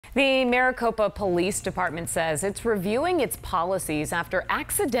The Maricopa Police Department says it's reviewing its policies after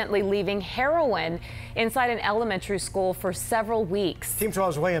accidentally leaving heroin inside an elementary school for several weeks. Team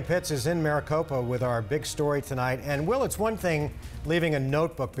 12's William Pitts is in Maricopa with our big story tonight. And Will, it's one thing leaving a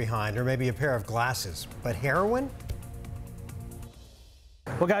notebook behind or maybe a pair of glasses, but heroin?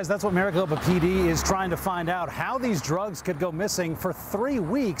 Well, guys, that's what Maricopa PD is trying to find out, how these drugs could go missing for 3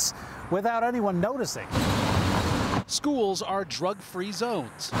 weeks without anyone noticing. Schools are drug-free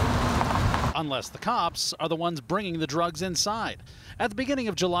zones, unless the cops are the ones bringing the drugs inside. At the beginning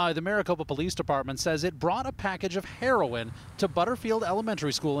of July, the Maricopa Police Department says it brought a package of heroin to Butterfield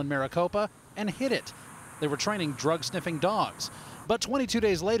Elementary School in Maricopa and hid it. They were training drug-sniffing dogs. But 22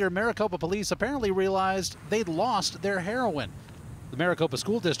 days later, Maricopa Police apparently realized they'd lost their heroin. The Maricopa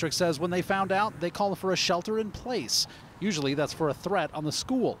School District says when they found out, they called for a shelter in place. Usually that's for a threat on the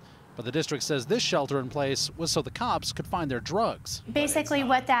school. But the district says this shelter in place was so the cops could find their drugs. Basically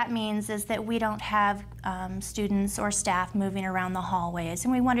what that means is that we don't have students or staff moving around the hallways,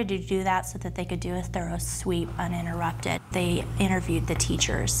 and we wanted to do that so that they could do a thorough sweep uninterrupted. They interviewed the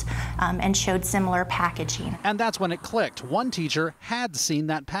teachers and showed similar packaging. And that's when it clicked. One teacher had seen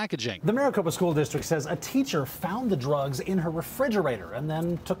that packaging. The Maricopa School District says a teacher found the drugs in her refrigerator and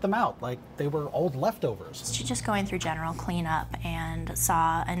then took them out like they were old leftovers. She's just going through general cleanup and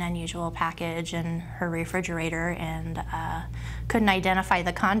saw an unusual package in her refrigerator and couldn't identify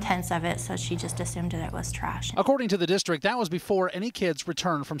the contents of it, so she just assumed that it was trash. According to the district, that was before any kids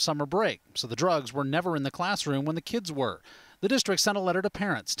returned from summer break, so the drugs were never in the classroom when the kids were. The district sent a letter to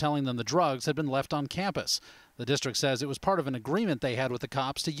parents telling them the drugs had been left on campus. The district says it was part of an agreement they had with the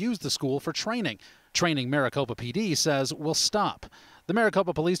cops to use the school for training. Training Maricopa PD says will stop. The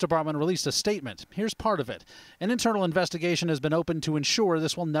Maricopa Police Department released a statement. Here's part of it. An internal investigation has been opened to ensure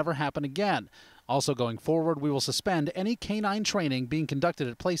this will never happen again. Also going forward, we will suspend any canine training being conducted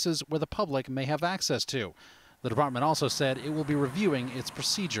at places where the public may have access to. The department also said it will be reviewing its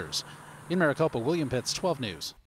procedures. In Maricopa, William Pitts, 12 News.